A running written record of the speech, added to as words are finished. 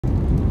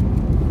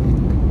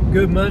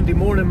Good Monday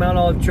morning, Mount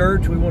Olive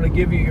Church. We want to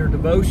give you your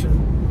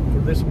devotion for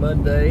this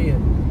Monday.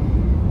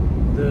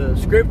 And the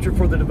scripture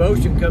for the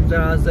devotion comes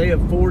out of Isaiah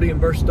 40 and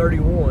verse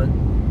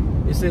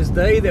 31. It says,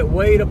 "They that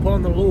wait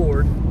upon the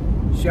Lord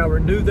shall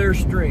renew their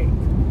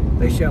strength.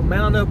 They shall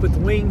mount up with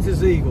wings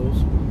as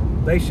eagles.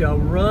 They shall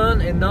run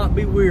and not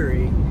be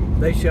weary.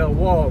 They shall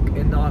walk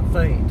and not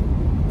faint.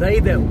 They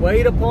that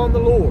wait upon the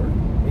Lord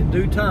in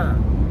due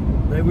time,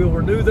 they will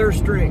renew their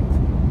strength.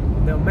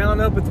 They'll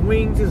mount up with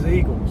wings as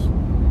eagles.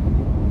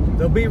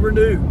 They'll be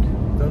renewed.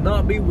 They'll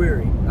not be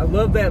weary." I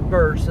love that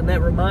verse, and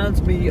that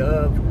reminds me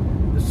of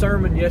the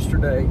sermon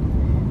yesterday.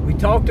 We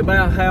talked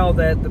about how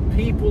that the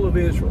people of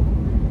Israel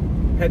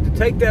had to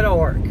take that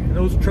ark and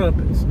those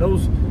trumpets, and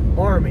those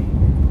army,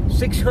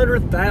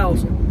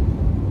 600,000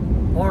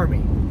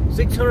 army,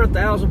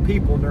 600,000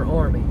 people in their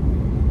army.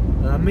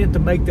 I meant to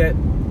make that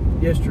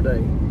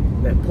yesterday,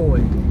 that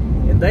point.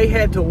 And they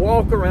had to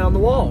walk around the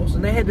walls,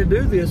 and they had to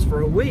do this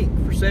for a week,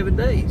 for 7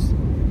 days.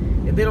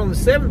 And then on the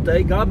seventh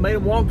day, God made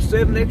them walk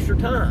 7 extra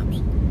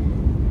times.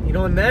 You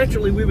know, and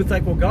naturally we would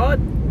think, well, God,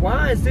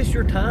 why is this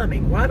your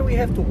timing? Why do we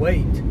have to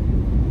wait?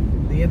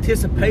 The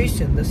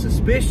anticipation, the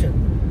suspicion,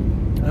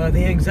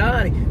 the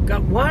anxiety.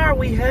 God, why are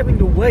we having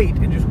to wait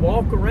and just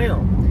walk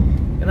around?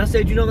 And I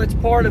said, you know, that's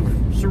part of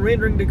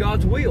surrendering to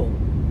God's will.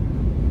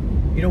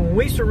 You know, when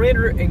we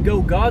surrender and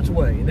go God's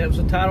way, and that was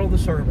the title of the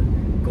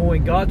sermon,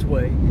 going God's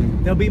way,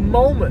 there'll be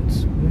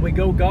moments when we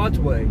go God's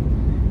way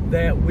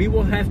that we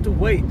will have to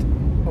wait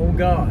on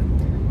God.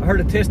 I heard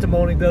a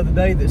testimony the other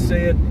day that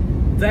said,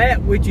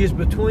 that which is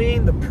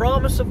between the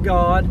promise of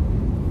God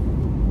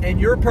and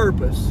your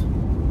purpose,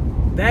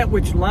 that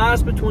which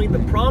lies between the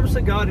promise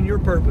of God and your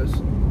purpose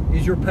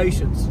is your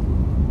patience.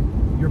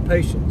 Your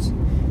patience.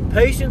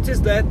 Patience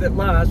is that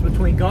lies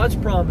between God's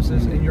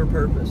promises and your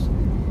purpose.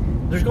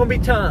 There's going to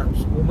be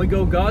times when we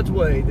go God's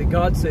way that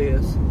God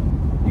says,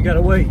 you got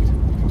to wait.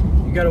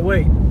 You got to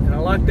wait. And I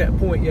liked that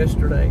point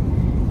yesterday.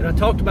 And I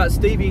talked about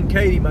Stevie and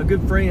Katie, my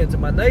good friends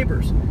and my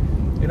neighbors.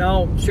 And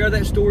I'll share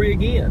that story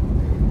again.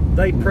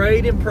 They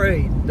prayed and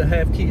prayed to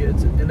have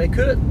kids, and they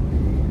couldn't.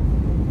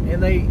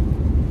 And they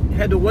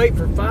had to wait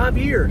for 5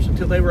 years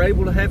until they were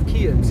able to have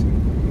kids.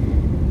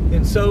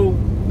 And so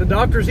the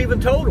doctors even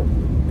told them,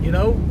 you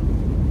know,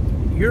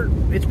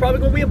 it's probably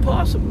going to be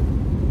impossible.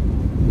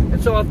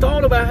 And so I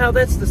thought about how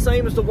that's the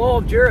same as the wall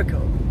of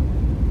Jericho.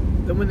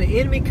 That when the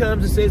enemy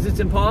comes and says it's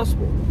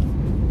impossible,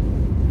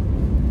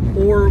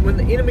 or when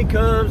the enemy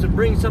comes and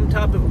brings some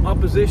type of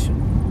opposition,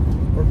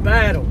 or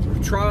battle, or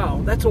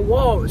trial, that's a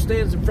wall that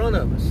stands in front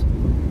of us.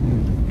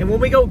 And when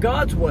we go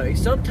God's way,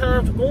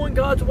 sometimes going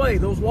God's way,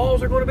 those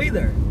walls are going to be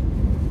there.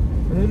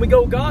 And when we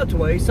go God's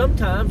way,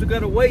 sometimes we've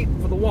got to wait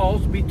for the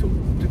walls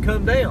to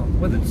come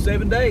down, whether it's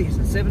 7 days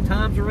and 7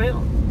 times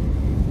around.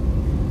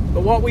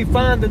 But what we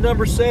find, the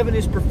number 7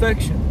 is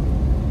perfection.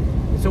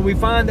 And so we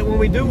find that when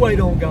we do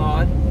wait on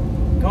God,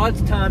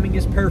 God's timing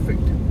is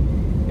perfect.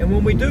 And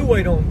when we do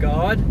wait on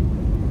God,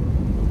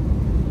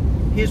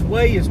 His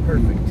way is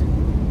perfect.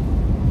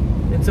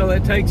 And so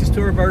that takes us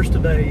to our verse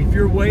today. If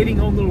you're waiting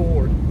on the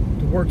Lord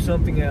to work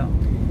something out,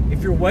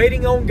 if you're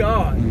waiting on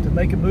God to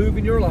make a move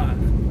in your life,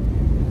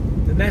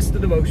 then that's the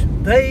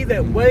devotion. They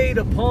that wait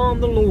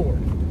upon the Lord.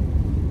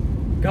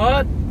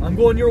 God, I'm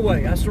going your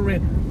way. I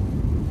surrender.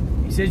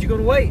 He says you're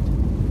going to wait.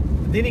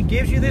 And then He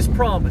gives you this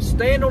promise.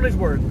 Stand on His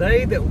word.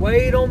 They that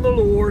wait on the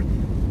Lord,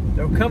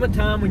 there'll come a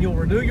time when you'll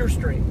renew your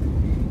strength.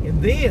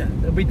 And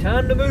then there'll be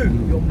time to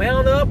move. You'll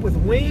mount up with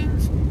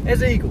wings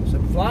as eagles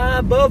and fly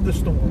above the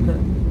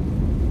storm.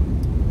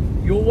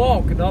 You'll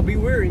walk and not be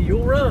weary.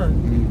 You'll run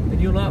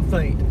and you'll not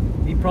faint.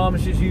 He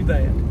promises you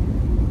that.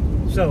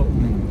 So,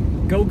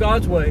 go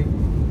God's way.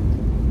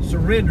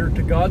 Surrender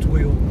to God's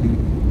will,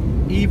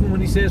 even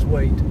when He says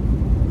wait.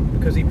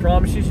 Because He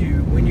promises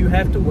you, when you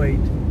have to wait,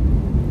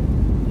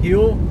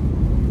 He'll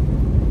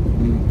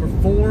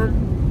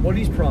perform what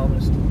He's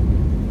promised,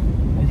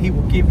 and He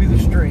will give you the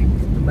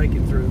strength to make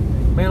it through.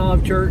 Mount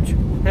Olive Church,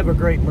 have a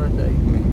great Monday.